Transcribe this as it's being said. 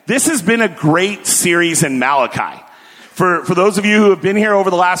This has been a great series in Malachi. For those of you who have been here over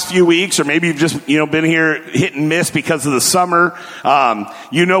the last few weeks, or maybe you've just, been here hit and miss because of the summer,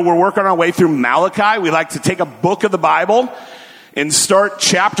 we're working our way through Malachi. We like to take a book of the Bible and start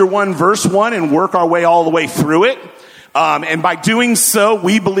chapter 1, verse 1, and work our way all the way through it. And by doing so,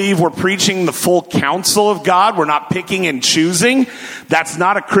 we believe we're preaching the full counsel of God. We're not picking and choosing. That's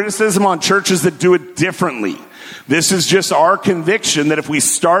not a criticism on churches that do it differently. This is just our conviction that if we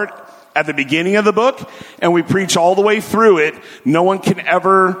start at the beginning of the book and we preach all the way through it, no one can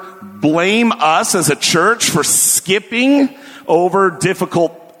ever blame us as a church for skipping over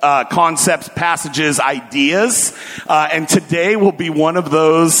difficult concepts, passages, ideas, and today will be one of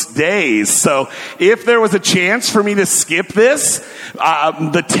those days. So if there was a chance for me to skip this,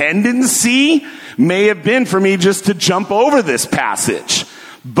 the tendency may have been for me just to jump over this passage.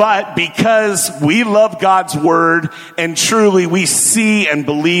 But because we love God's word and truly we see and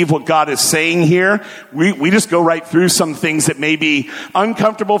believe what God is saying here, we just go right through some things that may be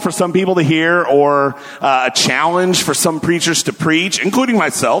uncomfortable for some people to hear or a challenge for some preachers to preach, including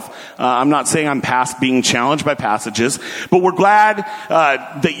myself. I'm not saying I'm past being challenged by passages, but we're glad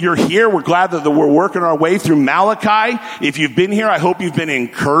that you're here. We're glad that we're working our way through Malachi. If you've been here, I hope you've been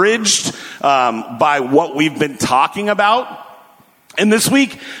encouraged by what we've been talking about. And this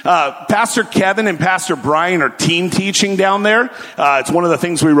week, Pastor Kevin and Pastor Brian are team teaching down there. It's one of the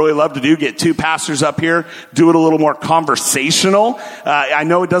things we really love to do, get two pastors up here, do it a little more conversational. I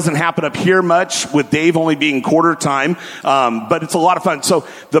know it doesn't happen up here much with Dave only being quarter time, but it's a lot of fun. So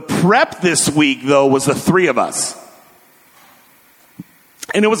the prep this week, though, was the three of us.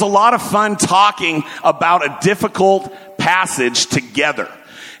 And it was a lot of fun talking about a difficult passage together.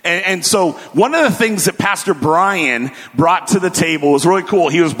 And so one of the things that Pastor Brian brought to the table was really cool.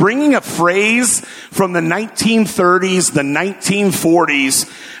 He was bringing a phrase from the 1930s, the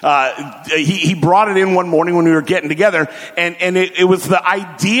 1940s. He brought it in one morning when we were getting together. And it was the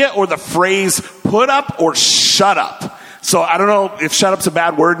idea or the phrase, put up or shut up. So I don't know if shut up's a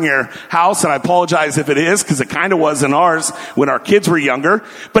bad word in your house, and I apologize if it is, because it kind of was in ours when our kids were younger.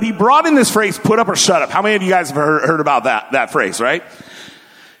 But he brought in this phrase, put up or shut up. How many of you guys have heard about that phrase, right?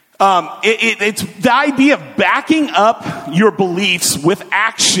 It's the idea of backing up your beliefs with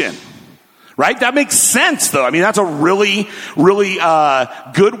action, right? That makes sense, though. I mean, that's a really, really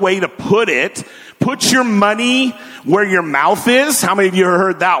good way to put it. Put your money where your mouth is. How many of you have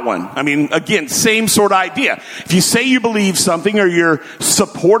heard that one? I mean, again, same sort of idea. If you say you believe something or you're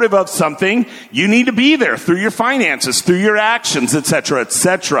supportive of something, you need to be there through your finances, through your actions, etc.,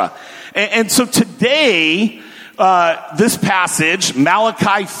 etc. And so today, this passage,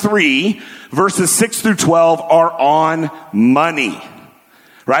 Malachi 3, verses 6 through 12, are on money.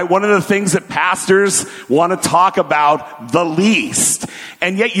 Right? One of the things that pastors want to talk about the least.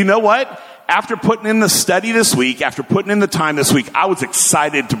 And yet, you know what? After putting in the study this week, after putting in the time this week, I was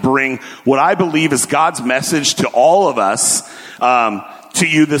excited to bring what I believe is God's message to all of us, to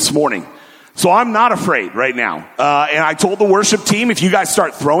you this morning. So I'm not afraid right now. And I told the worship team, if you guys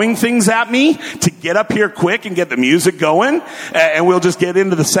start throwing things at me, to get up here quick and get the music going, and we'll just get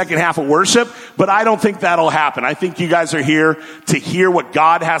into the second half of worship. But I don't think that'll happen. I think you guys are here to hear what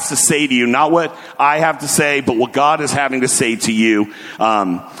God has to say to you. Not what I have to say, but what God is having to say to you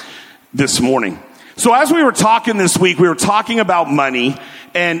this morning. So as we were talking this week, we were talking about money,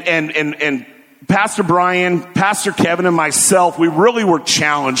 and Pastor Brian, Pastor Kevin, and myself, we really were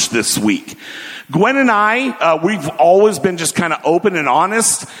challenged this week. Gwen and I, we've always been just kind of open and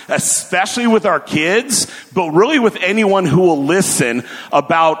honest, especially with our kids, but really with anyone who will listen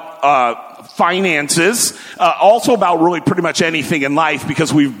about finances, also about really pretty much anything in life,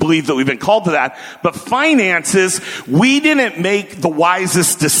 because we believe that we've been called to that. But finances, we didn't make the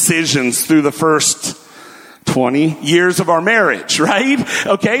wisest decisions through the first 20 years of our marriage, right?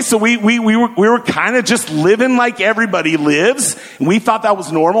 Okay, so we were kind of just living like everybody lives. And we thought that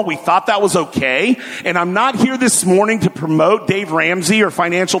was normal. We thought that was okay. And I'm not here this morning to promote Dave Ramsey or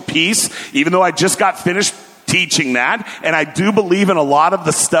financial peace, even though I just got finished teaching that. And I do believe in a lot of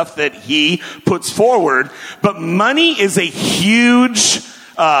the stuff that he puts forward. But money is a huge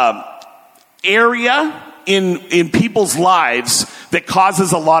area in people's lives that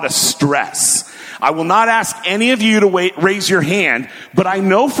causes a lot of stress. I will not ask any of you to raise your hand, but I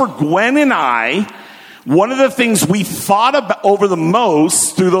know for Gwen and I, one of the things we thought about over the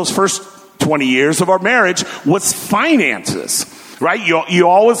most through those first 20 years of our marriage was finances, right?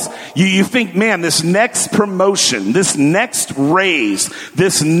 You think, man, this next promotion, this next raise,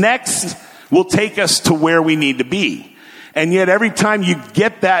 this next will take us to where we need to be. And yet every time you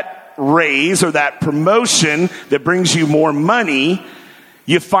get that raise or that promotion that brings you more money,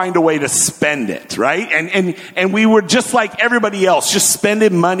 you find a way to spend it, right? And we were just like everybody else, just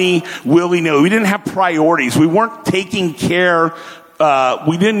spending money willy-nilly. We didn't have priorities. We weren't taking care.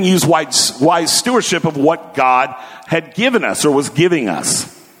 We didn't use wise stewardship of what God had given us or was giving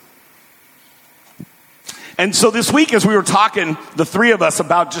us. And so this week, as we were talking, the three of us,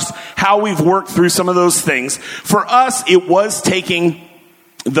 about just how we've worked through some of those things, for us, it was taking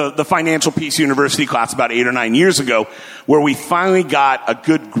the Financial Peace University class about 8 or 9 years ago, where we finally got a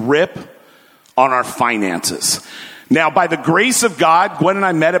good grip on our finances. Now, by the grace of God, Gwen and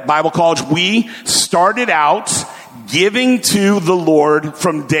I met at Bible college. We started out giving to the Lord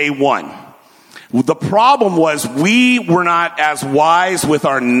from day one. The problem was we were not as wise with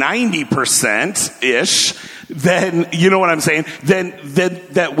our 90%-ish than, you know what I'm saying, than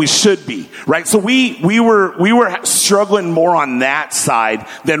that we should be, right? So we were struggling more on that side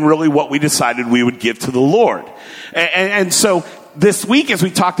than really what we decided we would give to the Lord. And so this week, as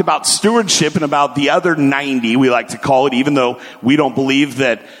we talked about stewardship and about the other 90, we like to call it, even though we don't believe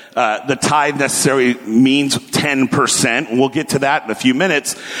that the tithe necessarily means 10%. We'll get to that in a few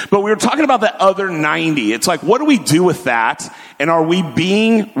minutes. But we were talking about the other 90. It's like, what do we do with that? And are we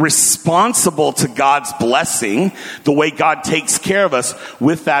being responsible to God's blessing, the way God takes care of us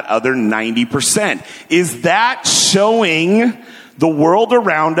with that other 90%? Is that showing the world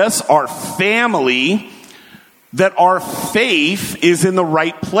around us, our family, that our faith is in the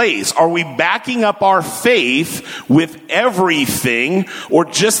right place? Are we backing up our faith with everything, or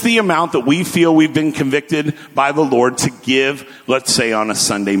just the amount that we feel we've been convicted by the Lord to give, let's say, on a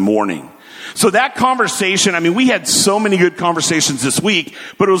Sunday morning? So that conversation, I mean, we had so many good conversations this week,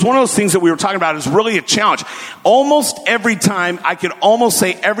 but it was one of those things that we were talking about is really a challenge. Almost every time, I could almost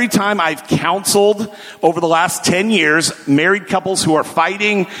say every time I've counseled over the last 10 years, married couples who are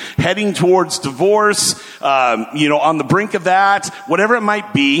fighting, heading towards divorce, on the brink of that, whatever it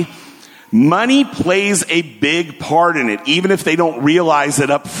might be, money plays a big part in it, even if they don't realize it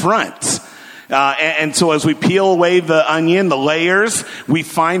up front. And so as we peel away the onion, the layers, we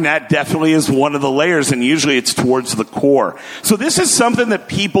find that definitely is one of the layers, and usually it's towards the core. So this is something that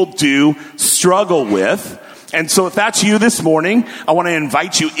people do struggle with. And so if that's you this morning, I want to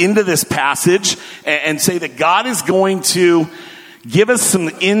invite you into this passage and say that God is going to give us some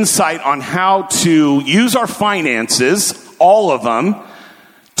insight on how to use our finances, all of them,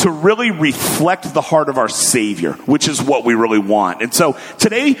 to really reflect the heart of our Savior, which is what we really want. And so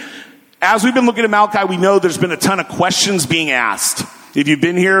today, as we've been looking at Malachi, we know there's been a ton of questions being asked. If you've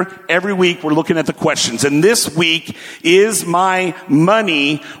been here every week, we're looking at the questions. And this week, is my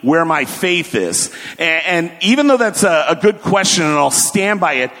money where my faith is? And even though that's a good question, and I'll stand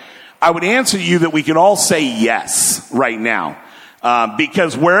by it, I would answer you that we could all say yes right now.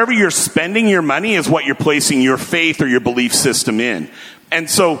 Because wherever you're spending your money is what you're placing your faith or your belief system in. And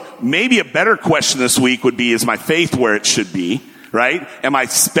so maybe a better question this week would be, is my faith where it should be? Right? Am I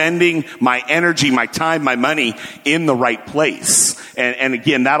spending my energy, my time, my money in the right place? And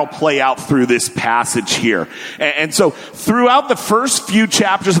again, that'll play out through this passage here. And so throughout the first few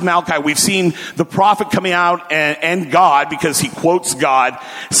chapters of Malachi, we've seen the prophet coming out and God, because he quotes God,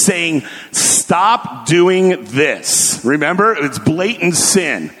 saying, stop doing this. Remember, it's blatant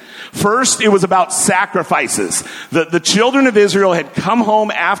sin. First, it was about sacrifices. The children of Israel had come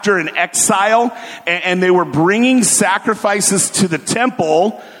home after an exile, and they were bringing sacrifices to the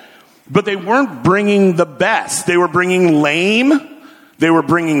temple, but they weren't bringing the best. They were bringing lame, they were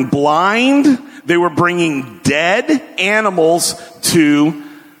bringing blind, they were bringing dead animals to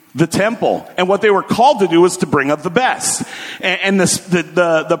the temple. And what they were called to do was to bring up the best. And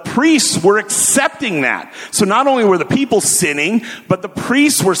the priests were accepting that. So not only were the people sinning, but the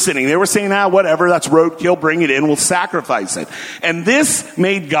priests were sinning. They were saying, whatever, that's roadkill, bring it in, we'll sacrifice it. And this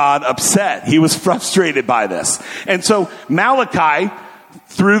made God upset. He was frustrated by this. And so Malachi,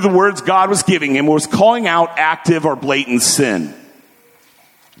 through the words God was giving him, was calling out active or blatant sin.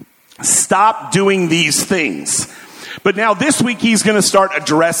 Stop doing these things. But now this week he's going to start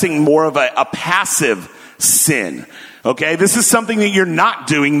addressing more of a passive sin. Okay? This is something that you're not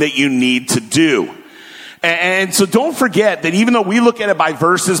doing that you need to do. And so don't forget that even though we look at it by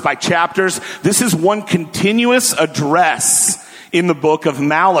verses, by chapters, this is one continuous address in the book of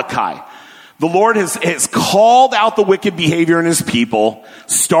Malachi. The Lord has called out the wicked behavior in his people,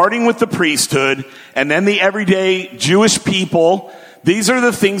 starting with the priesthood and then the everyday Jewish people. These are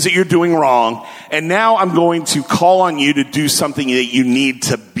the things that you're doing wrong. And now I'm going to call on you to do something that you need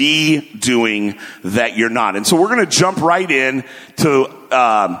to be doing that you're not. And so we're going to jump right in to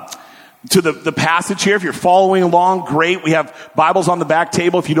to the passage here. If you're following along, great. We have Bibles on the back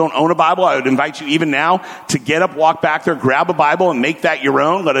table. If you don't own a Bible, I would invite you even now to get up, walk back there, grab a Bible, and make that your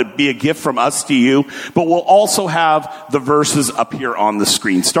own. Let it be a gift from us to you. But we'll also have the verses up here on the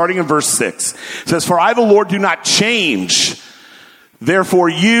screen. Starting in verse 6. It says, "For I, the Lord, do not change. Therefore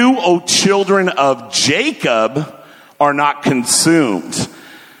you, O children of Jacob, are not consumed."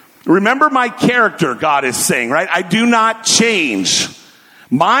 Remember my character, God is saying, right? I do not change.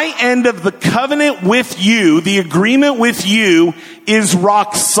 My end of the covenant with you, the agreement with you, is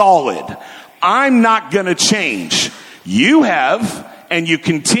rock solid. I'm not going to change. You have, and you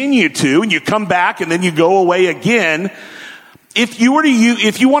continue to, and you come back and then you go away again. If you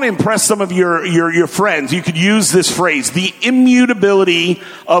want to impress some of your friends, you could use this phrase, the immutability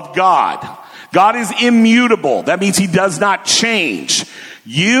of God. God is immutable. That means he does not change.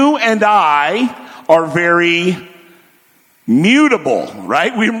 You and I are very mutable,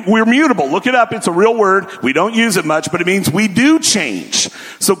 right? We're mutable. Look it up. It's a real word. We don't use it much, but it means we do change.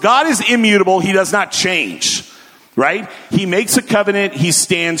 So God is immutable. He does not change, right? He makes a covenant. He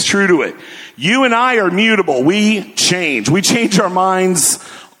stands true to it. You and I are mutable. We change. We change our minds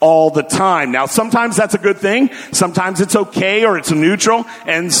all the time. Now, sometimes that's a good thing. Sometimes it's okay or it's a neutral.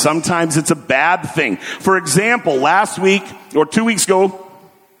 And sometimes it's a bad thing. For example, last week or 2 weeks ago,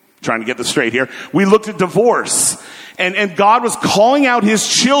 trying to get this straight here, we looked at divorce. And God was calling out his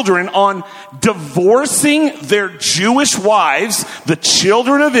children on divorcing their Jewish wives, the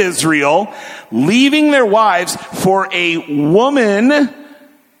children of Israel, leaving their wives for a woman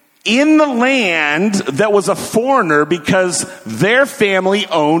in the land that was a foreigner because their family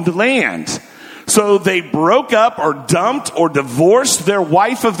owned land. So they broke up or dumped or divorced their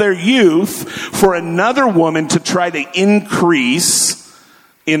wife of their youth for another woman to try to increase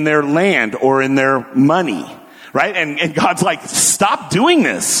in their land or in their money. Right? And God's like, stop doing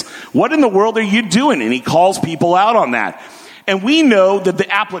this. What in the world are you doing? And he calls people out on that. And we know that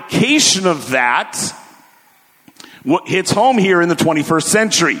the application of that hits home here in the 21st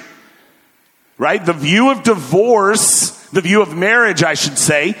century. Right? The view of divorce, the view of marriage, I should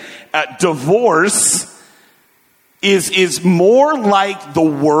say, divorce is more like the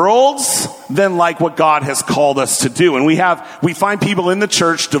world's than like what God has called us to do. And we find people in the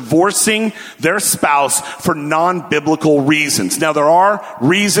church divorcing their spouse for non-biblical reasons. Now, there are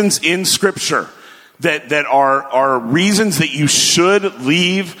reasons in Scripture that are reasons that you should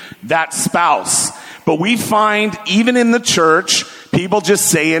leave that spouse. But we find, even in the church, people just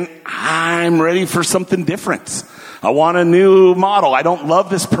saying, I'm ready for something different. I want a new model. I don't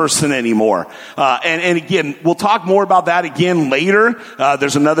love this person anymore. And again, we'll talk more about that again later.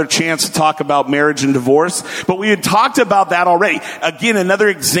 There's another chance to talk about marriage and divorce. But we had talked about that already. Again, another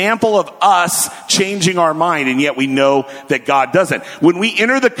example of us changing our mind, and yet we know that God doesn't. When we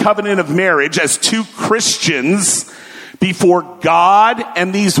enter the covenant of marriage as two Christians before God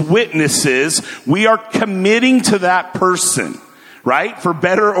and these witnesses, we are committing to that person, right? For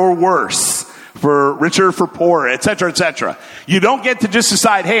better or worse. For richer, for poorer, etc., etc. You don't get to just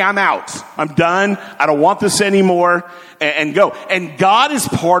decide, hey, I'm out. I'm done. I don't want this anymore, and go. And God is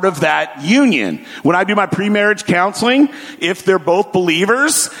part of that union. When I do my pre-marriage counseling, if they're both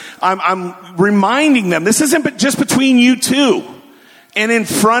believers, I'm reminding them, this isn't just between you two and in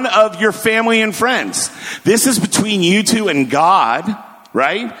front of your family and friends. This is between you two and God,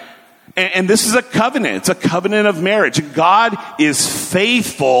 right? And this is a covenant. It's a covenant of marriage. And God is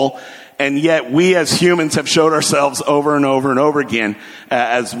faithful. And yet we as humans have showed ourselves over and over and over again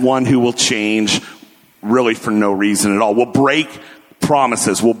as one who will change really for no reason at all. We'll break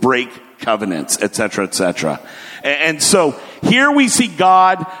promises. We'll break covenants, etc., etc. And so here we see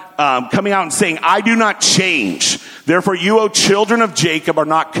God coming out and saying, I do not change. Therefore you, O children of Jacob, are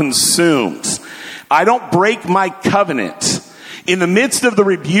not consumed. I don't break my covenant. In the midst of the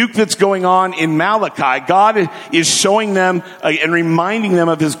rebuke that's going on in Malachi, God is showing them and reminding them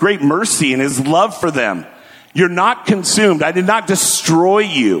of his great mercy and his love for them. You're not consumed. I did not destroy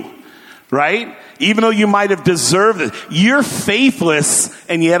you, right? Even though you might have deserved it. You're faithless,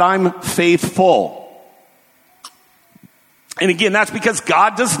 and yet I'm faithful. And again, that's because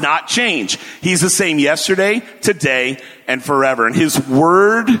God does not change. He's the same yesterday, today, and forever. And his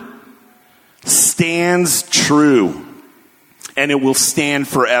word stands true. And it will stand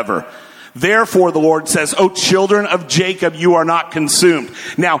forever. Therefore, the Lord says, O children of Jacob, you are not consumed.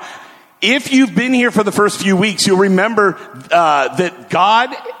 Now, if you've been here for the first few weeks, you'll remember that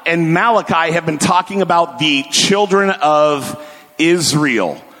God and Malachi have been talking about the children of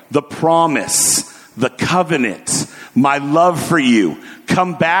Israel, the promise, the covenant, my love for you.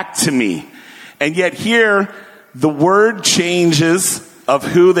 Come back to me. And yet here, the word changes. of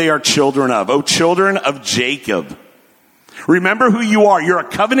who they are children of. O children of Jacob. Remember who you are. You're a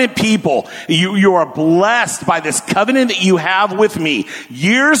covenant people. You are blessed by this covenant that you have with me.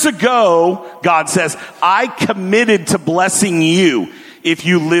 Years ago, God says, I committed to blessing you if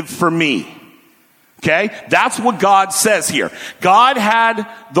you live for me. Okay? That's what God says here. God had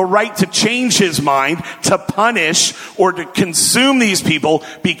the right to change his mind, to punish or to consume these people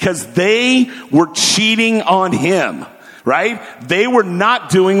because they were cheating on him. Right? They were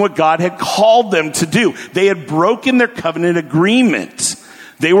not doing what God had called them to do. They had broken their covenant agreement.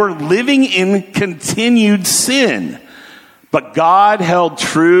 They were living in continued sin. But God held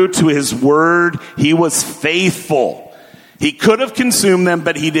true to his word. He was faithful. He could have consumed them,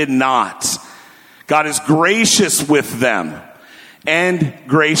 but he did not. God is gracious with them and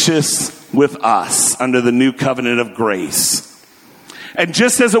gracious with us under the new covenant of grace. And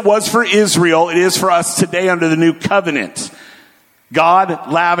just as it was for Israel, it is for us today under the new covenant. God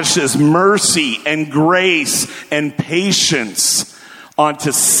lavishes mercy and grace and patience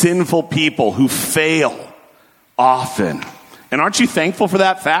onto sinful people who fail often. And aren't you thankful for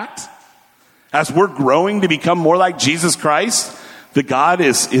that fact? As we're growing to become more like Jesus Christ, that God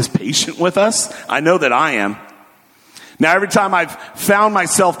is patient with us. I know that I am. Now, every time I've found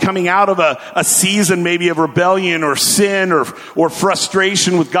myself coming out of a season maybe of rebellion or sin or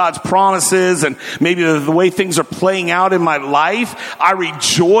frustration with God's promises and maybe the way things are playing out in my life, I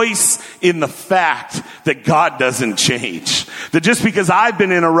rejoice in the fact that God doesn't change. That just because I've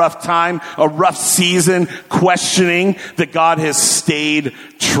been in a rough time, a rough season, questioning, that God has stayed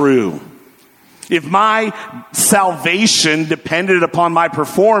true. If my salvation depended upon my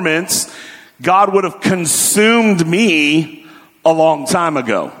performance, God would have consumed me a long time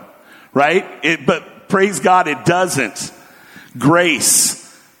ago, right? But praise God, it doesn't.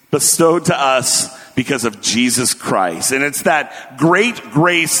 Grace bestowed to us because of Jesus Christ. And it's that great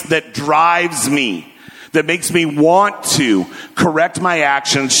grace that drives me, that makes me want to correct my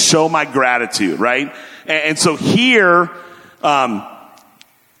actions, show my gratitude, right? And so here,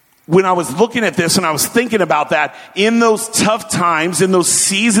 when I was looking at this and I was thinking about that, in those tough times, in those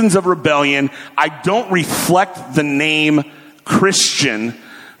seasons of rebellion, I don't reflect the name Christian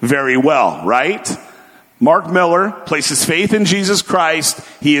very well, right? Mark Miller places faith in Jesus Christ.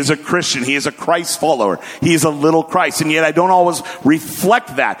 He is a Christian. He is a Christ follower. He is a little Christ. And yet I don't always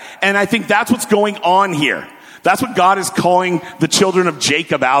reflect that. And I think that's what's going on here. That's what God is calling the children of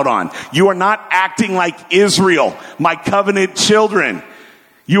Jacob out on. You are not acting like Israel, my covenant children.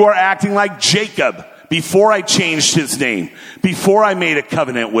 You are acting like Jacob before I changed his name, before I made a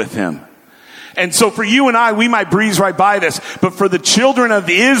covenant with him. And so for you and I, we might breeze right by this, but for the children of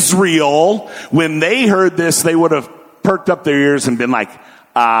Israel, when they heard this, they would have perked up their ears and been like,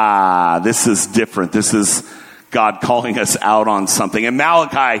 this is different. This is God calling us out on something. And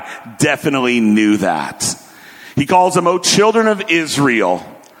Malachi definitely knew that. He calls them, O children of Israel.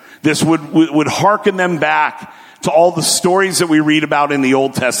 This would hearken them back to all the stories that we read about in the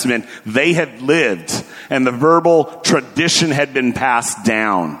Old Testament. They had lived, and the verbal tradition had been passed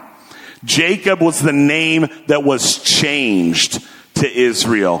down. Jacob was the name that was changed to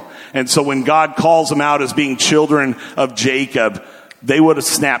Israel. And so when God calls them out as being children of Jacob, they would have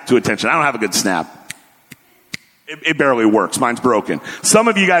snapped to attention. I don't have a good snap. It barely works. Mine's broken. Some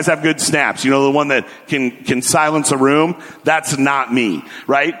of you guys have good snaps. You know, the one that can silence a room. That's not me,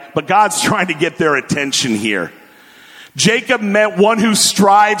 right? But God's trying to get their attention here. Jacob meant one who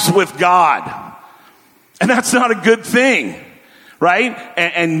strives with God. And that's not a good thing, right?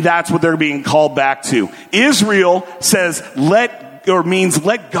 And that's what they're being called back to. Israel says, let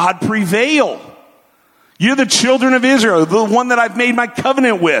God prevail. You're the children of Israel, the one that I've made my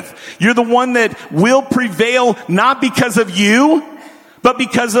covenant with. You're the one that will prevail, not because of you, but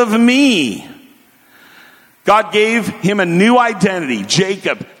because of me. God gave him a new identity,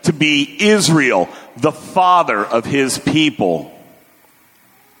 Jacob, to be Israel, the father of his people.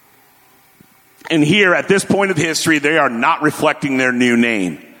 And here, at this point of history, they are not reflecting their new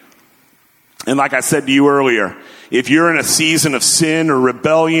name. And like I said to you earlier, if you're in a season of sin or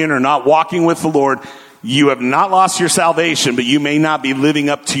rebellion or not walking with the Lord, you have not lost your salvation, but you may not be living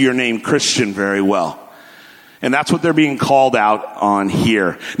up to your name Christian very well. And that's what they're being called out on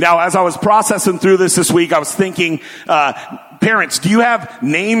here. Now, as I was processing through this week, I was thinking, parents, do you have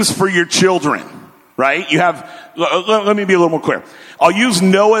names for your children? Right? You have, let me be a little more clear. I'll use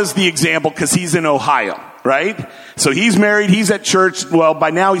Noah as the example because he's in Ohio, right? So he's married, he's at church. Well, by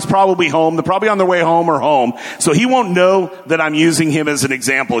now he's probably home. They're probably on their way home or home. So he won't know that I'm using him as an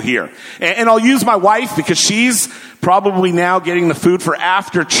example here. And I'll use my wife because she's probably now getting the food for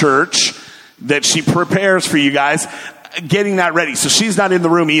after church that she prepares for you guys. getting that ready. So she's not in the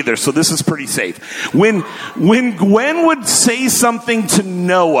room either. So this is pretty safe. When Gwen would say something to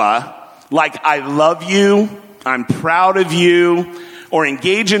Noah, like, I love you, I'm proud of you, or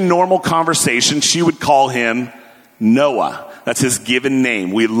engage in normal conversation, she would call him Noah. That's his given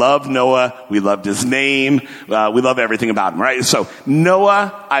name. We love Noah. We loved his name. We love everything about him, right? So,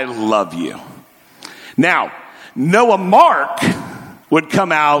 Noah, I love you. Now, Noah Mark would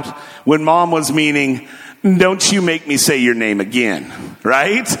come out when mom was meaning, don't you make me say your name again,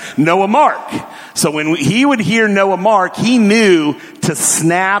 right? Noah Mark. So when he would hear Noah Mark, he knew to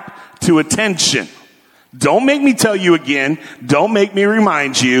snap to attention. Don't make me tell you again. Don't make me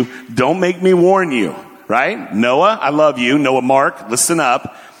remind you. Don't make me warn you. Right? Noah, I love you. Noah Mark, listen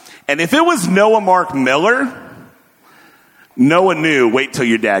up. And if it was Noah Mark Miller, Noah knew, wait till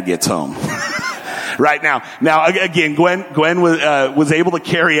your dad gets home. Right now again, Gwen was able to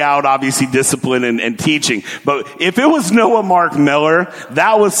carry out obviously discipline and teaching. But if it was Noah Mark Miller,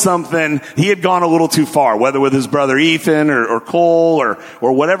 that was something, he had gone a little too far, whether with his brother Ethan or Cole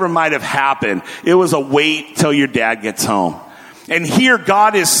or whatever might have happened. It was a wait till your dad gets home. And here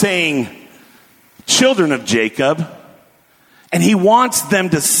God is saying, children of Jacob, and he wants them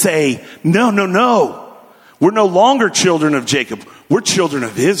to say, no. We're no longer children of Jacob. We're children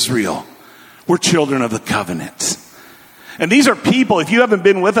of Israel. We're children of the covenant. And these are people, if you haven't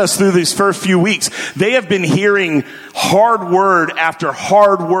been with us through these first few weeks, they have been hearing hard word after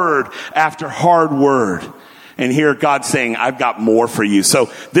hard word after hard word. And here God's saying, I've got more for you.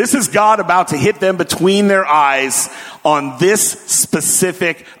 So this is God about to hit them between their eyes on this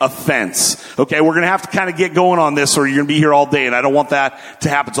specific offense. Okay, we're going to have to kind of get going on this or you're going to be here all day, and I don't want that to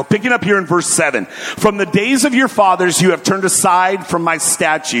happen. So picking up here in verse 7. From the days of your fathers you have turned aside from my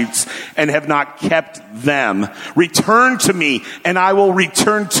statutes and have not kept them. Return to me and I will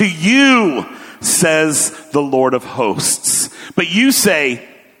return to you, says the Lord of hosts. But you say,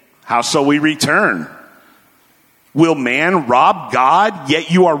 how shall we return? Will man rob God?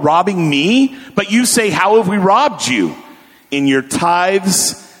 Yet you are robbing me. But you say, how have we robbed you? In your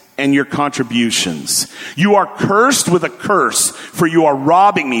tithes and your contributions. You are cursed with a curse, for you are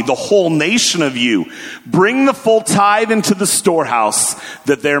robbing me, the whole nation of you. Bring the full tithe into the storehouse,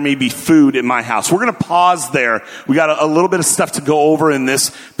 that there may be food in my house. We're going to pause there. We got a little bit of stuff to go over in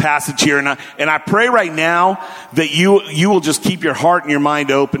this passage here. And I pray right now that you will just keep your heart and your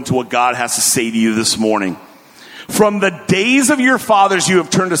mind open to what God has to say to you this morning. From the days of your fathers you have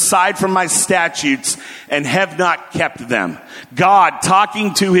turned aside from my statutes and have not kept them. God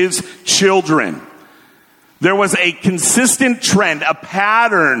talking to his children. There was a consistent trend, a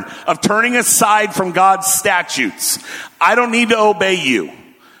pattern of turning aside from God's statutes. I don't need to obey you.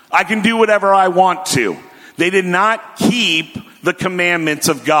 I can do whatever I want to. They did not keep the commandments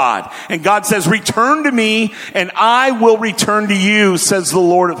of God. And God says, return to me and I will return to you, says the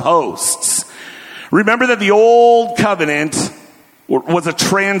Lord of hosts. Remember that the old covenant was a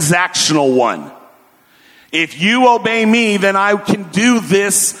transactional one. If you obey me, then I can do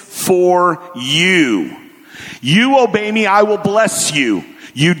this for you. You obey me, I will bless you.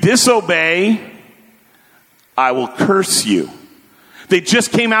 You disobey, I will curse you. They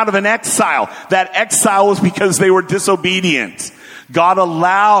just came out of an exile. That exile was because they were disobedient. God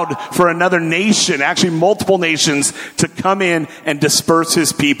allowed for another nation, actually multiple nations, to come in and disperse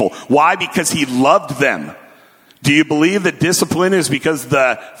his people. Why? Because he loved them. Do you believe that discipline is because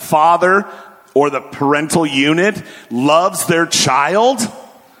the father or the parental unit loves their child?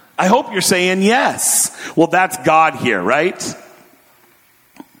 I hope you're saying yes. Well, that's God here, right?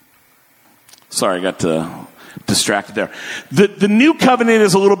 Sorry, I got distracted there. The new covenant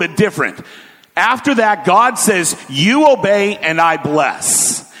is a little bit different. After that, God says, you obey and I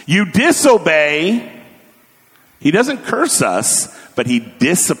bless. You disobey, he doesn't curse us, but he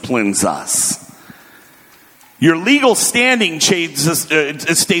disciplines us. Your legal standing stays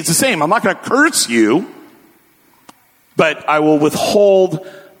the same. I'm not going to curse you, but I will withhold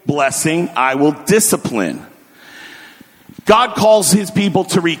blessing. I will discipline. God calls his people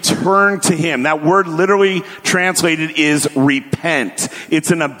to return to him. That word literally translated is repent.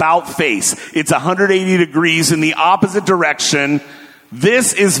 It's an about face. It's 180 degrees in the opposite direction.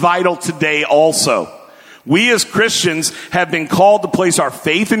 This is vital today also. We as Christians have been called to place our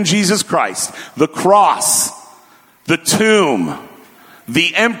faith in Jesus Christ, the cross, the tomb,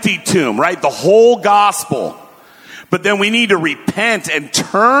 the empty tomb, right? The whole gospel. But then we need to repent and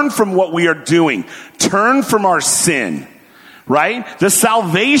turn from what we are doing. Turn from our sin. Right? The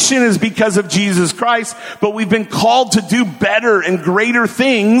salvation is because of Jesus Christ, but we've been called to do better and greater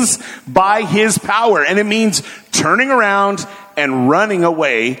things by his power. And it means turning around and running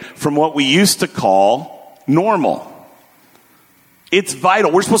away from what we used to call normal. It's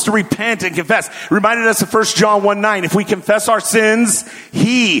vital. We're supposed to repent and confess. It reminded us of 1 John 1:9. If we confess our sins,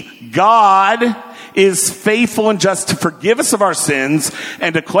 God, is faithful and just to forgive us of our sins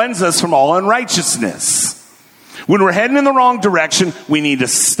and to cleanse us from all unrighteousness. When we're heading in the wrong direction, we need to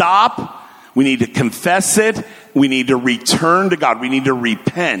stop. We need to confess it. We need to return to God. We need to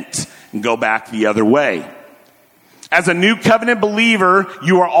repent and go back the other way. As a new covenant believer,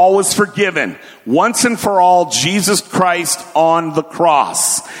 you are always forgiven. Once and for all, Jesus Christ on the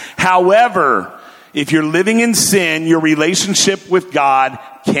cross. However, if you're living in sin, your relationship with God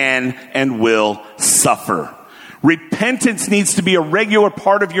can and will suffer. Repentance needs to be a regular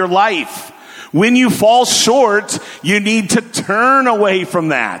part of your life. When you fall short, you need to turn away from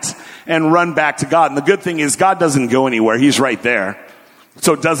that and run back to God. And the good thing is God doesn't go anywhere. He's right there.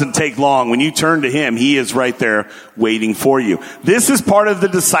 So it doesn't take long. When you turn to him, he is right there waiting for you. This is part of the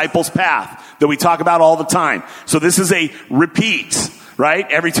disciples' path that we talk about all the time. So this is a repeat, right?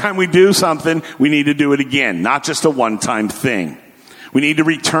 Every time we do something, we need to do it again, not just a one-time thing. We need to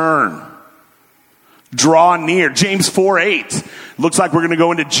return. Draw near. James 4:8. Looks like we're going to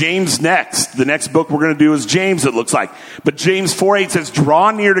go into James next. The next book we're going to do is James, it looks like. But James 4:8 says,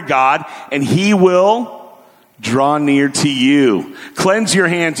 draw near to God, and he will draw near to you. Cleanse your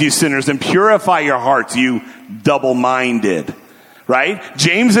hands, you sinners, and purify your hearts, you double-minded. Right?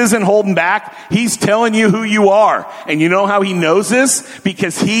 James isn't holding back. He's telling you who you are. And you know how he knows this?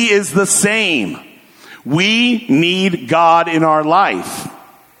 Because he is the same. We need God in our life.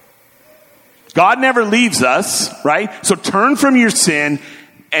 God never leaves us, right? So turn from your sin,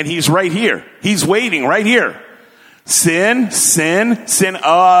 and he's right here. He's waiting right here. Sin.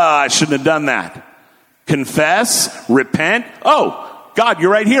 Oh, I shouldn't have done that. Confess, repent. Oh, God,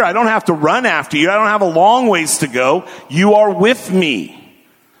 you're right here. I don't have to run after you. I don't have a long ways to go. You are with me.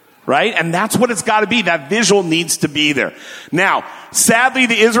 Right? And that's what it's got to be. That visual needs to be there. Now, sadly,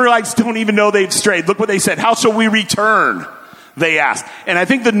 the Israelites don't even know they've strayed. Look what they said. How shall we return? They asked. And I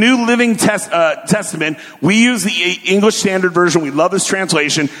think the New Living Testament, we use the English Standard Version. We love this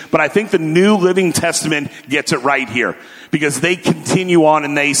translation. But I think the New Living Testament gets it right here. Because they continue on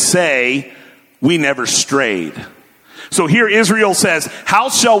and they say, we never strayed. So here Israel says, how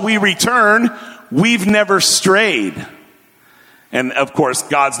shall we return? We've never strayed. And of course,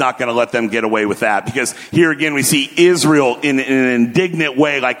 God's not going to let them get away with that, because here again we see Israel in an indignant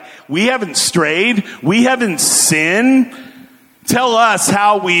way, like, we haven't strayed, we haven't sinned. Tell us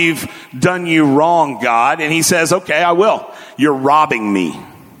how we've done you wrong, God. And he says, okay, I will. You're robbing me.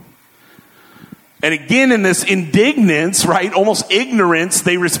 And again, in this indignance, right, almost ignorance,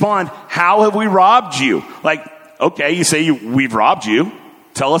 they respond, how have we robbed you? Like, okay, you say we've robbed you.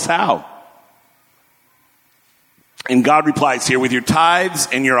 Tell us how. And God replies here, with your tithes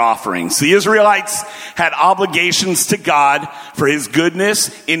and your offerings. The Israelites had obligations to God for his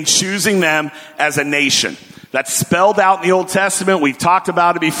goodness in choosing them as a nation. That's spelled out in the Old Testament. We've talked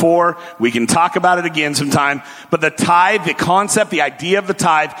about it before. We can talk about it again sometime. But the tithe, the concept, the idea of the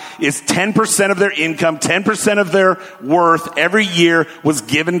tithe is 10% of their income, 10% of their worth every year was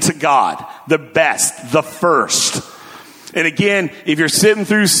given to God. The best, the first. And again, if you're sitting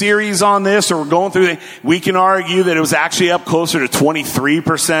through series on this, or we're going through it, we can argue that it was actually up closer to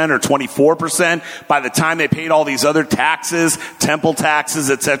 23% or 24% by the time they paid all these other taxes, temple taxes,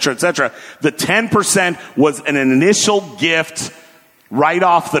 etc., etc. The 10% was an initial gift right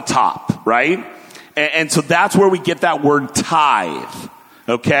off the top, right? And so that's where we get that word tithe,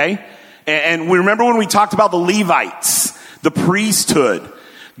 okay? And we remember when we talked about the Levites, the priesthood.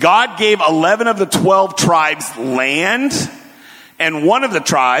 God gave 11 of the 12 tribes land, and one of the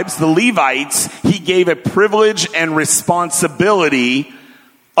tribes, the Levites, he gave a privilege and responsibility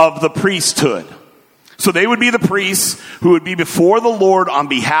of the priesthood. So they would be the priests who would be before the Lord on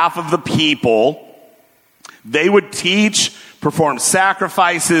behalf of the people. They would teach, perform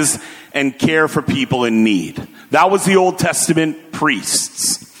sacrifices, and care for people in need. That was the Old Testament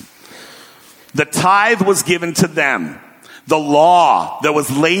priests. The tithe was given to them. The law that was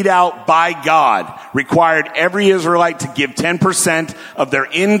laid out by God required every Israelite to give 10% of their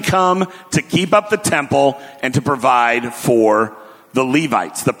income to keep up the temple and to provide for the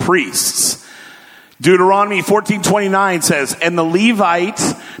Levites, the priests. Deuteronomy 14:29 says, and the Levite,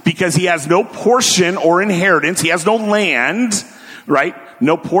 because he has no portion or inheritance, he has no land, right?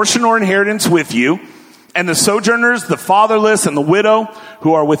 No portion or inheritance with you. And the sojourners, the fatherless, and the widow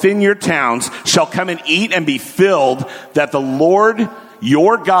who are within your towns shall come and eat and be filled, that the Lord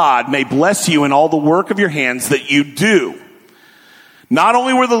your God may bless you in all the work of your hands that you do. Not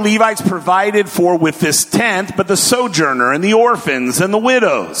only were the Levites provided for with this tenth, but the sojourner and the orphans and the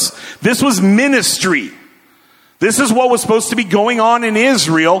widows. This was ministry. This is what was supposed to be going on in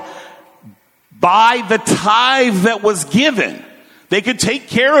Israel by the tithe that was given. They could take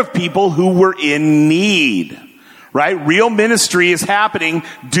care of people who were in need, right? Real ministry is happening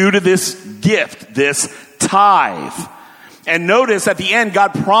due to this gift, this tithe. And notice at the end,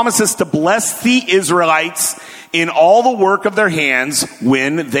 God promises to bless the Israelites in all the work of their hands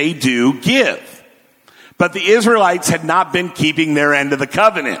when they do give. But the Israelites had not been keeping their end of the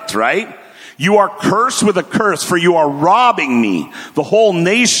covenant, right? You are cursed with a curse, for you are robbing me, the whole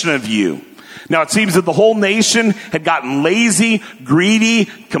nation of you. Now, it seems that the whole nation had gotten lazy, greedy,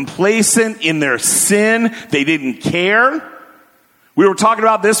 complacent in their sin. They didn't care. We were talking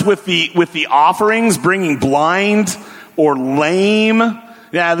about this with the offerings, bringing blind or lame.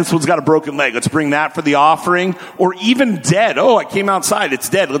 Yeah, this one's got a broken leg. Let's bring that for the offering. Or even dead. Oh, I came outside. It's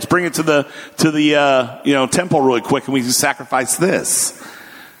dead. Let's bring it to the temple really quick, and we just sacrifice this.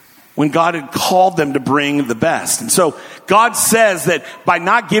 When God had called them to bring the best. And so God says that by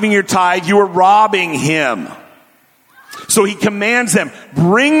not giving your tithe, you are robbing him. So he commands them,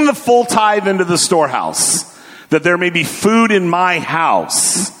 bring the full tithe into the storehouse, that there may be food in my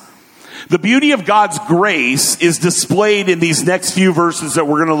house. The beauty of God's grace is displayed in these next few verses that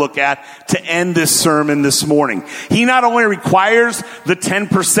we're going to look at to end this sermon this morning. He not only requires the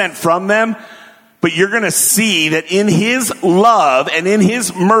 10% from them, but you're going to see that in his love and in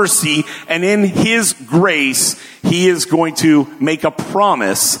his mercy and in his grace, he is going to make a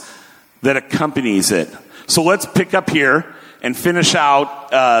promise that accompanies it. So let's pick up here and finish out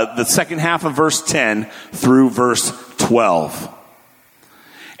the second half of verse 10 through verse 12.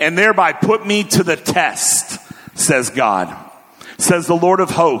 And thereby put me to the test, says God. Says the Lord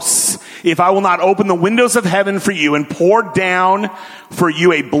of hosts, if I will not open the windows of heaven for you and pour down for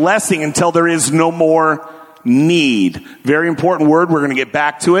you a blessing until there is no more need. Very important word. We're going to get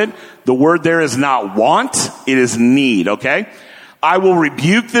back to it. The word there is not want. It is need. Okay. I will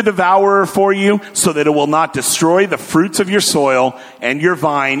rebuke the devourer for you so that it will not destroy the fruits of your soil, and your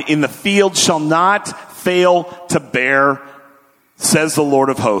vine in the field shall not fail to bear, says the Lord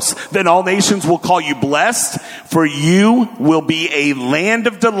of hosts. Then all nations will call you blessed, for you will be a land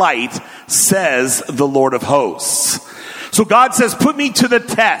of delight, says the Lord of hosts. So God says, put me to the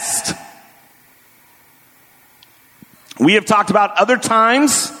test. We have talked about other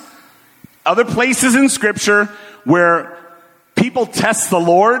times, other places in Scripture where people test the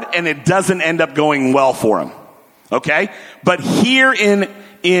Lord and it doesn't end up going well for them. Okay? But here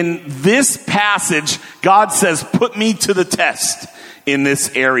in this passage, God says, put me to the test in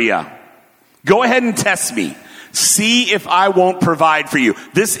this area. Go ahead and test me. See if I won't provide for you.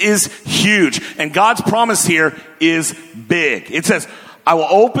 This is huge. And God's promise here is big. It says, I will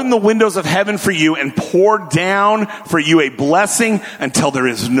open the windows of heaven for you and pour down for you a blessing until there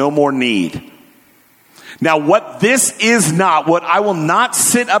is no more need. Now, what this is not, what I will not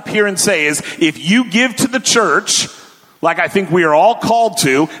sit up here and say is, if you give to the church, like I think we are all called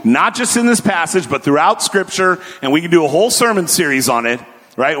to, not just in this passage, but throughout Scripture, and we can do a whole sermon series on it,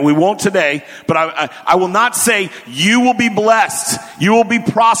 right? And we won't today, but I will not say you will be blessed, you will be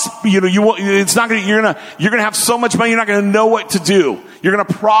prosper. It's not going to. You're gonna have so much money, you're not going to know what to do. You're going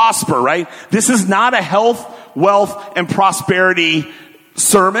to prosper, right? This is not a health, wealth, and prosperity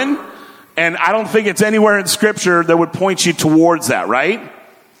sermon, and I don't think it's anywhere in Scripture that would point you towards that, right?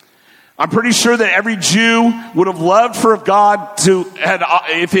 I'm pretty sure that every Jew would have loved for God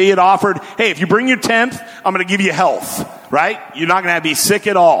if he had offered, hey, if you bring your 10th, I'm going to give you health, right? You're not going to be sick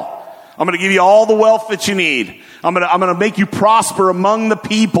at all. I'm going to give you all the wealth that you need. I'm going to make you prosper among the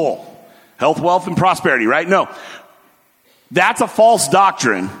people. Health, wealth, and prosperity, right? No. That's a false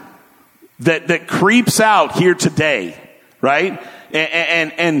doctrine that creeps out here today, right?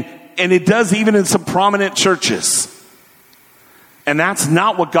 And it does even in some prominent churches. And that's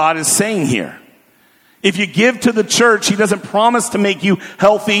not what God is saying here. If you give to the church, he doesn't promise to make you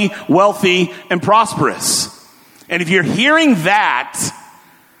healthy, wealthy, and prosperous. And if you're hearing that,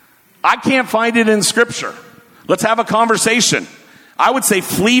 I can't find it in Scripture. Let's have a conversation. I would say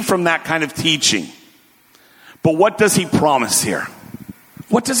flee from that kind of teaching. But what does he promise here?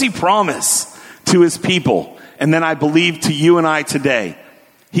 What does he promise to his people? And then I believe to you and I today.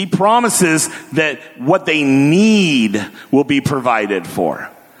 He promises that what they need will be provided for,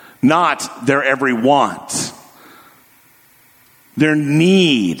 not their every want. Their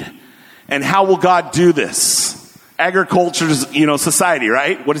need. And how will God do this? Agriculture's, society,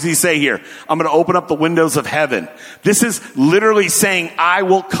 right? What does he say here? I'm going to open up the windows of heaven. This is literally saying, I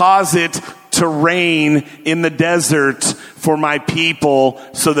will cause it to rain in the desert for my people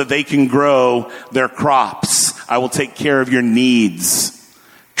so that they can grow their crops. I will take care of your needs.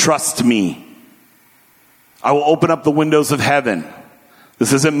 Trust me. I will open up the windows of heaven.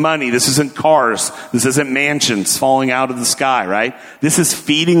 This isn't money. This isn't cars. This isn't mansions falling out of the sky, right? This is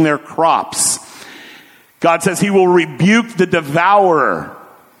feeding their crops. God says he will rebuke the devourer.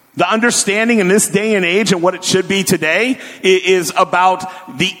 The understanding in this day and age and what it should be today is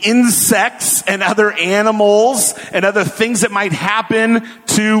about the insects and other animals and other things that might happen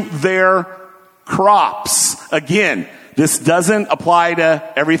to their crops. Again, this doesn't apply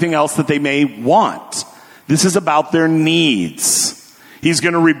to everything else that they may want. This is about their needs. He's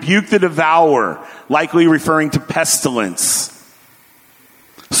going to rebuke the devourer, likely referring to pestilence,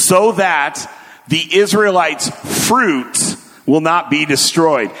 so that the Israelites' fruit will not be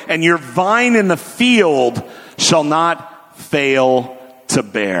destroyed, and your vine in the field shall not fail to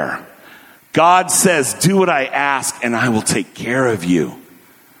bear. God says, do what I ask, and I will take care of you.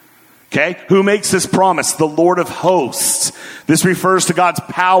 Okay? Who makes this promise? The Lord of hosts. This refers to God's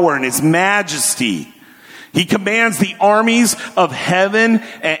power and his majesty. He commands the armies of heaven,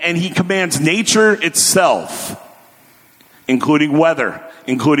 and he commands nature itself, including weather,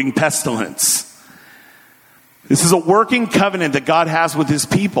 including pestilence. This is a working covenant that God has with his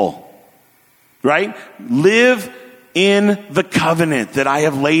people, right? Live in the covenant that I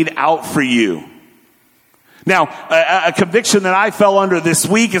have laid out for you. Now, a conviction that I fell under this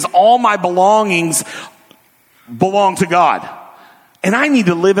week is all my belongings belong to God. And I need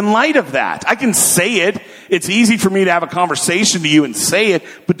to live in light of that. I can say it. It's easy for me to have a conversation to you and say it,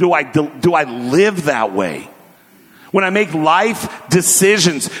 but do I live that way? When I make life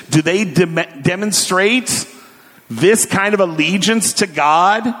decisions, do they demonstrate this kind of allegiance to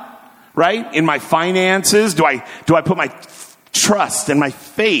God, right? In my finances, do I put my trust and my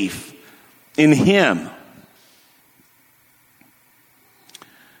faith in him?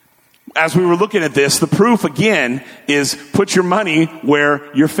 As we were looking at this, the proof again is put your money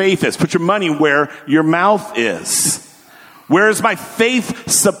where your faith is. Put your money where your mouth is. Where is my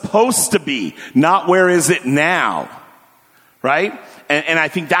faith supposed to be? Not where is it now, right? And I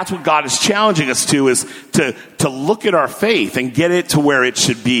think that's what God is challenging us to, is to look at our faith and get it to where it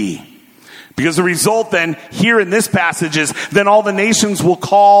should be. Because the result then here in this passage is, then all the nations will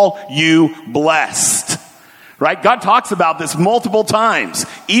call you blessed. Right? God talks about this multiple times,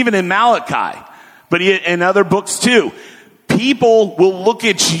 even in Malachi, but in other books too. People will look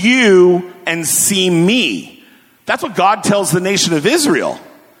at you and see me. That's what God tells the nation of Israel.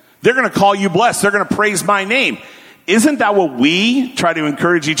 They're going to call you blessed. They're going to praise my name. Isn't that what we try to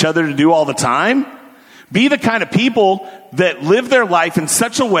encourage each other to do all the time? Be the kind of people that live their life in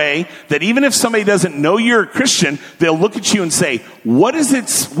such a way that even if somebody doesn't know you're a Christian, they'll look at you and say,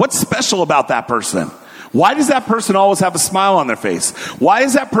 what's special about that person? Why does that person always have a smile on their face? Why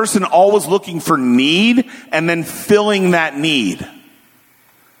is that person always looking for need and then filling that need?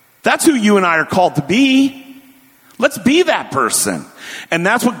 That's who you and I are called to be. Let's be that person. And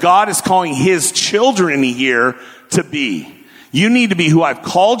that's what God is calling his children here to be. You need to be who I've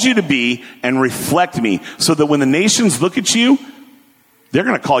called you to be and reflect me, so that when the nations look at you, they're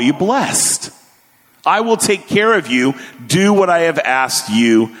going to call you blessed. I will take care of you. Do what I have asked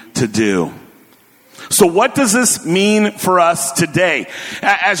you to do. So what does this mean for us today?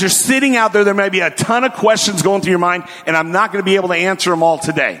 As you're sitting out there may be a ton of questions going through your mind, and I'm not going to be able to answer them all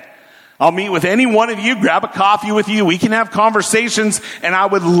today. I'll meet with any one of you, grab a coffee with you. We can have conversations, and I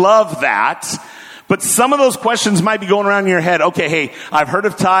would love that. But some of those questions might be going around in your head. Okay, hey, I've heard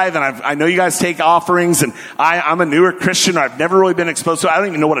of tithe, and I know you guys take offerings, and I'm a newer Christian, or I've never really been exposed to it. I don't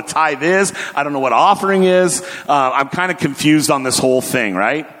even know what a tithe is. I don't know what offering is. I'm kind of confused on this whole thing,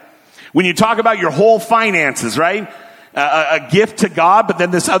 right? When you talk about your whole finances, right? A gift to God, but then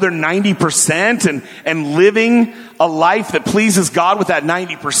this other 90% and living a life that pleases God with that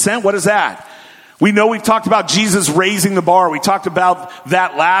 90%. What is that? We know we've talked about Jesus raising the bar. We talked about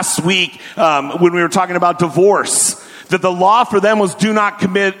that last week when we were talking about divorce. That the law for them was do not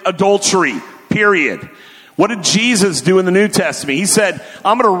commit adultery, period. What did Jesus do in the New Testament? He said,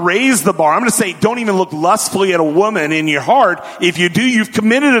 I'm going to raise the bar. I'm going to say, don't even look lustfully at a woman in your heart. If you do, you've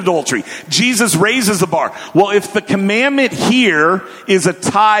committed adultery. Jesus raises the bar. Well, if the commandment here is a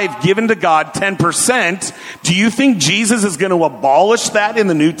tithe given to God, 10%, do you think Jesus is going to abolish that in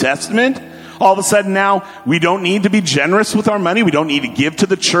the New Testament? All of a sudden now, we don't need to be generous with our money. We don't need to give to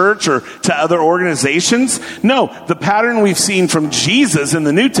the church or to other organizations. No, the pattern we've seen from Jesus in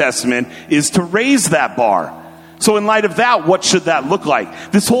the New Testament is to raise that bar. So in light of that, what should that look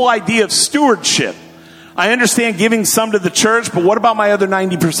like? This whole idea of stewardship. I understand giving some to the church, but what about my other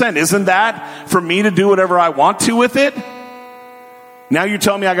 90%? Isn't that for me to do whatever I want to with it? Now you're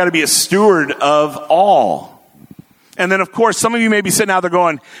telling me I got to be a steward of all. And then, of course, some of you may be sitting out there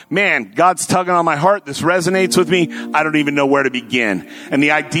going, man, God's tugging on my heart. This resonates with me. I don't even know where to begin. And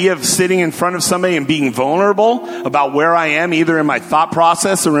the idea of sitting in front of somebody and being vulnerable about where I am, either in my thought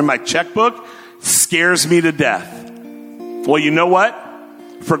process or in my checkbook, scares me to death. Well, you know what?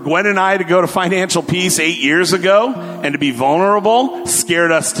 For Gwen and I to go to Financial Peace 8 years ago and to be vulnerable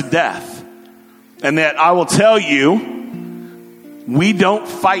scared us to death. And that I will tell you, we don't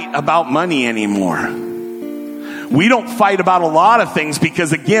fight about money anymore. We don't fight about a lot of things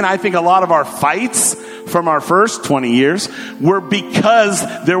because, again, I think a lot of our fights from our first 20 years were because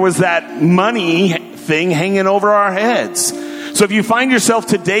there was that money thing hanging over our heads. So if you find yourself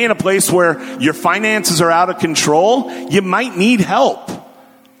today in a place where your finances are out of control, you might need help.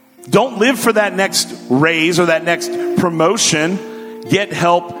 Don't live for that next raise or that next promotion. Get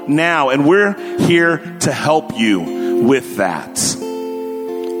help now. And we're here to help you with that.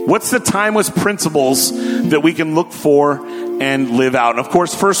 What's the timeless principles that we can look for and live out? And of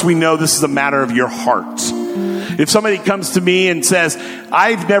course, first we know this is a matter of your heart. If somebody comes to me and says,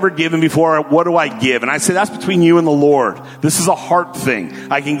 I've never given before, what do I give? And I say, that's between you and the Lord. This is a heart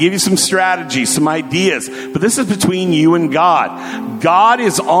thing. I can give you some strategies, some ideas, but this is between you and God. God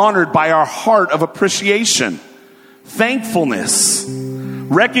is honored by our heart of appreciation, thankfulness,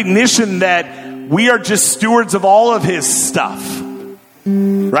 recognition that we are just stewards of all of His stuff.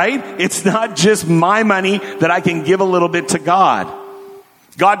 Right? It's not just my money that I can give a little bit to God.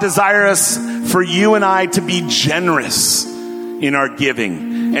 God desires for you and I to be generous in our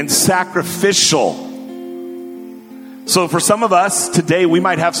giving and sacrificial. So for some of us today, we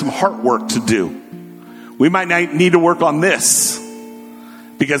might have some heart work to do. We might need to work on this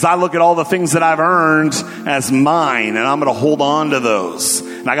because I look at all the things that I've earned as mine and I'm going to hold on to those.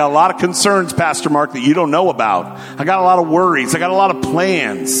 And I got a lot of concerns, Pastor Mark, that you don't know about. I got a lot of worries. I got a lot of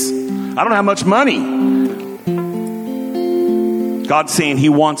plans. I don't have much money. God's saying He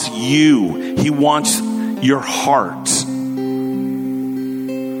wants you. He wants your heart.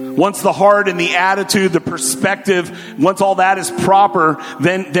 Once the heart and the attitude, the perspective, once all that is proper,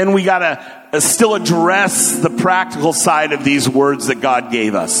 then we got to still address the practical side of these words that God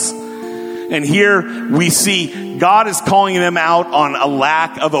gave us. And here we see God is calling them out on a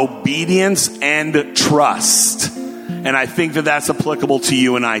lack of obedience and trust. And I think that that's applicable to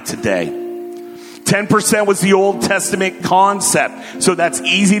you and I today. 10% was the Old Testament concept. So that's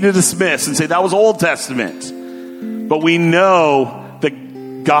easy to dismiss and say that was Old Testament. But we know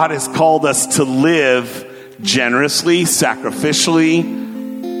that God has called us to live generously, sacrificially.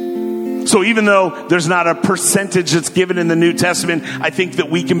 So even though there's not a percentage that's given in the New Testament, I think that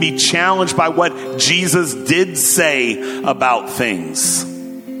we can be challenged by what Jesus did say about things.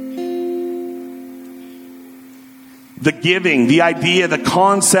 The giving, the idea, the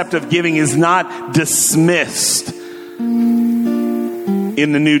concept of giving is not dismissed in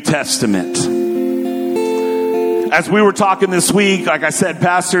the New Testament. As we were talking this week, like I said,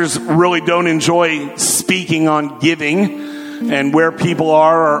 pastors really don't enjoy speaking on giving and where people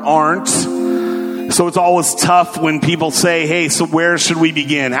are or aren't. So it's always tough when people say, hey, so where should we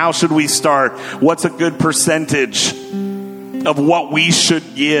begin? How should we start? What's a good percentage of what we should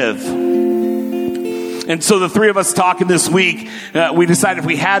give? And so the three of us talking this week, we decided if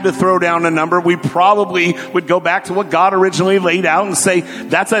we had to throw down a number, we probably would go back to what God originally laid out and say,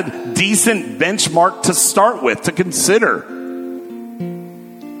 that's a decent benchmark to start with, to consider.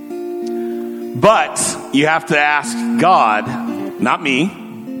 But you have to ask God, not me,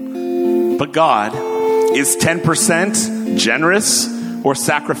 but God, is 10% generous or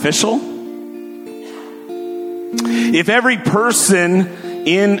sacrificial? If every person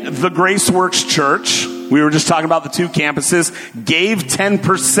in the Graceworks Church, we were just talking about the two campuses, gave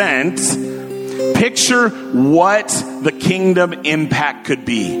 10%, picture what the kingdom impact could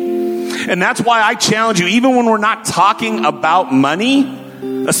be. And that's why I challenge you, even when we're not talking about money,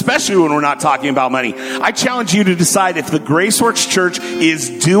 especially when we're not talking about money, I challenge you to decide if the Graceworks Church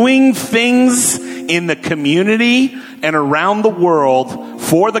is doing things in the community and around the world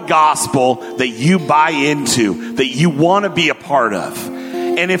for the gospel that you buy into, that you want to be a part of.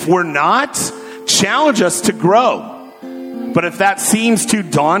 And if we're not, challenge us to grow. But if that seems too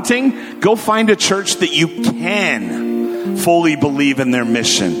daunting, go find a church that you can fully believe in their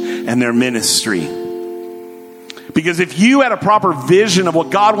mission and their ministry. Because if you had a proper vision of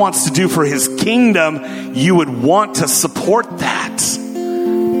what God wants to do for His kingdom, you would want to support that.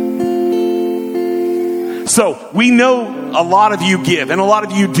 So we know a lot of you give, and a lot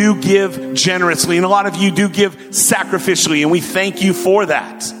of you do give generously, and a lot of you do give sacrificially, and we thank you for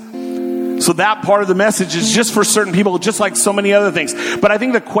that. So that part of the message is just for certain people, just like so many other things. But I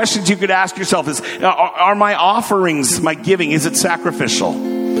think the questions you could ask yourself is, are my offerings, my giving, is it sacrificial?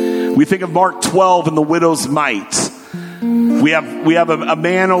 We think of Mark 12 and the widow's mite. We have a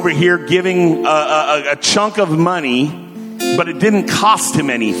man over here giving a chunk of money, but it didn't cost him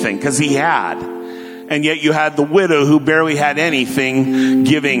anything because he had. And yet you had the widow who barely had anything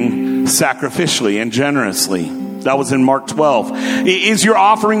giving sacrificially and generously. That was in Mark 12. Is your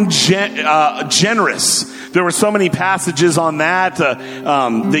offering generous? There were so many passages on that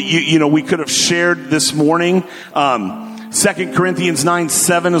that we could have shared this morning. 2 Corinthians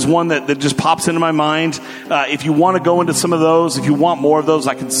 9:7 is one that just pops into my mind. If you want to go into some of those, if you want more of those,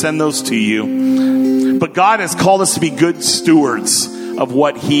 I can send those to you. But God has called us to be good stewards of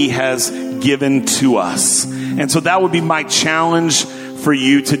what He has given to us. And so that would be my challenge for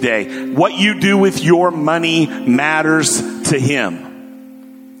you today. What you do with your money matters to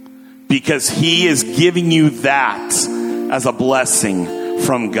Him, because He is giving you that as a blessing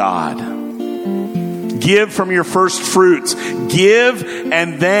from God. Give from your first fruits. Give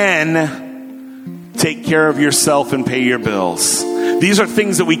and then take care of yourself and pay your bills. These are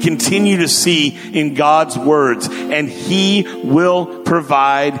things that we continue to see in God's words, and He will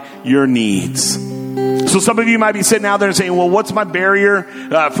provide your needs. So some of you might be sitting out there and saying, well, what's my barrier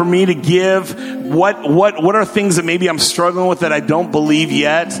for me to give? What are things that maybe I'm struggling with that I don't believe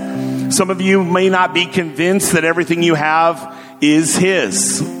yet? Some of you may not be convinced that everything you have is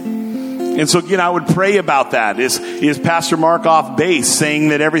His. And so again, I would pray about that. Is Pastor Mark off base saying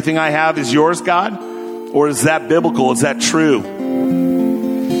that everything I have is yours, God? Or is that biblical? Is that true?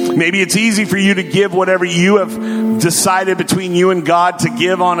 Maybe it's easy for you to give whatever you have decided between you and God to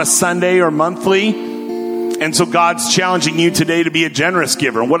give on a Sunday or monthly. And so God's challenging you today to be a generous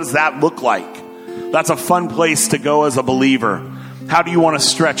giver. And what does that look like? That's a fun place to go as a believer. How do you want to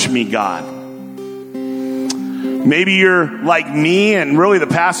stretch me, God? Maybe you're like me and really the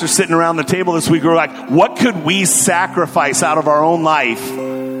pastor sitting around the table this week. We're like, what could we sacrifice out of our own life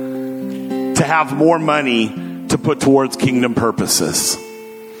to have more money to put towards kingdom purposes?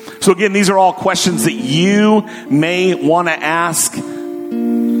 So again, these are all questions that you may want to ask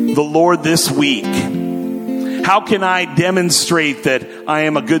the Lord this week. How can I demonstrate that I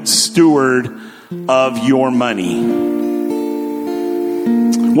am a good steward of your money?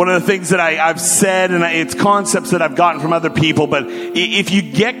 One of the things that I've said, and it's concepts that I've gotten from other people, but if you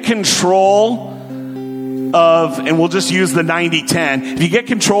get control of, and we'll just use the 90-10, if you get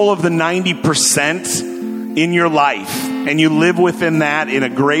control of the 90% in your life, and you live within that in a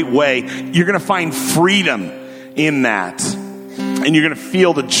great way, you're going to find freedom in that. And you're going to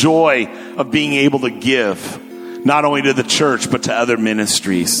feel the joy of being able to give, not only to the church, but to other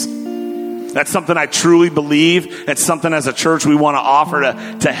ministries. That's something I truly believe. It's something as a church we want to offer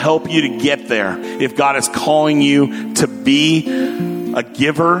to help you to get there. If God is calling you to be a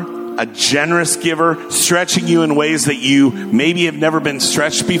giver, a generous giver, stretching you in ways that you maybe have never been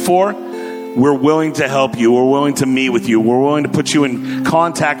stretched before, we're willing to help you. We're willing to meet with you. We're willing to put you in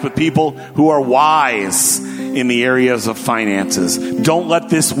contact with people who are wise in the areas of finances. Don't let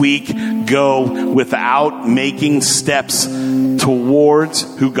this week go without making steps towards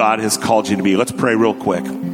who God has called you to be. Let's pray real quick.